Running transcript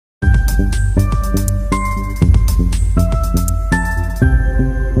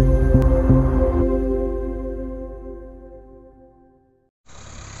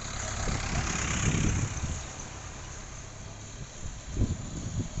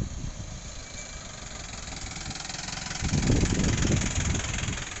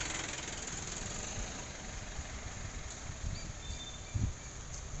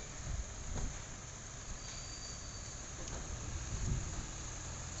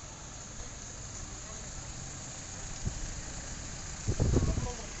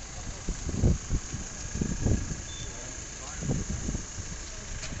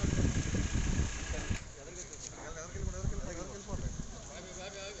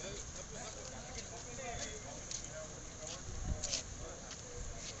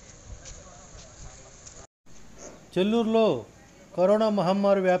చెల్లూరులో corona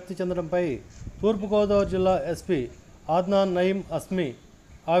మహమ్మారి వ్యాప్తి చెందడంపై తూర్పుగోదావరి జిల్లా ఎస్పీ ఆద్నాన్ నయీం అస్మి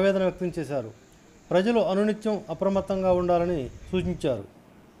ఆవేదన వ్యక్తం చేశారు. ప్రజలు అనునిత్యం అప్రమత్తంగా ఉండాలని సూచించారు.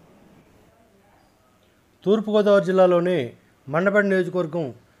 తూర్పుగోదావరి జిల్లాలోని మండపేట నియోజకవర్గం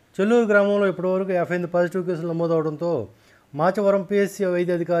చెల్లూరు గ్రామంలో ఇప్పటివరకు 58 పాజిటివ్ కేసులు నమోదవడంతో మాచవరం పిఎస్సి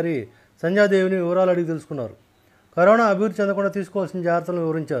వైద్యాధికారి సంధ్యాదేవిని వివరాలు అడిగి తెలుసుకున్నారు. కరోనా అభివృద్ధి చెందకుండా తీసుకోవాల్సిన జాగ్రత్తలను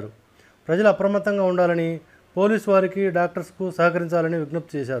వివరించారు. ప్రజలు అప్రమత్తంగా ఉండాలని, పోలీసు వారికి, డాక్టర్స్కు సహకరించాలని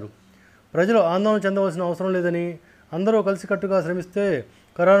విజ్ఞప్తి చేశారు. ప్రజలు ఆందోళన చెందవలసిన అవసరం లేదని, అందరూ కలిసికట్టుగా శ్రమిస్తే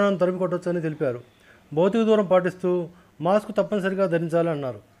కరోనాను తరిమికొట్టవచ్చని తెలిపారు. భౌతిక దూరం పాటిస్తూ మాస్క్ తప్పనిసరిగా ధరించాలని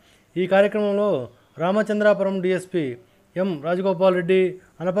అన్నారు. ఈ కార్యక్రమంలో Ramachandrapuram DSP M Rajagopal Reddy,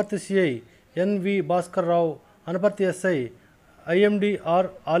 Anaparthi CI N V Bhaskar Rao, Anaparthi SI IMD are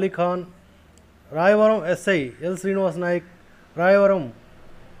Ali Khan, Rayavaram SI L Srinivas Naik, Rayavaram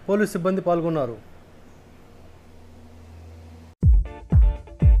police సిబ్బంది పాల్గొన్నారు.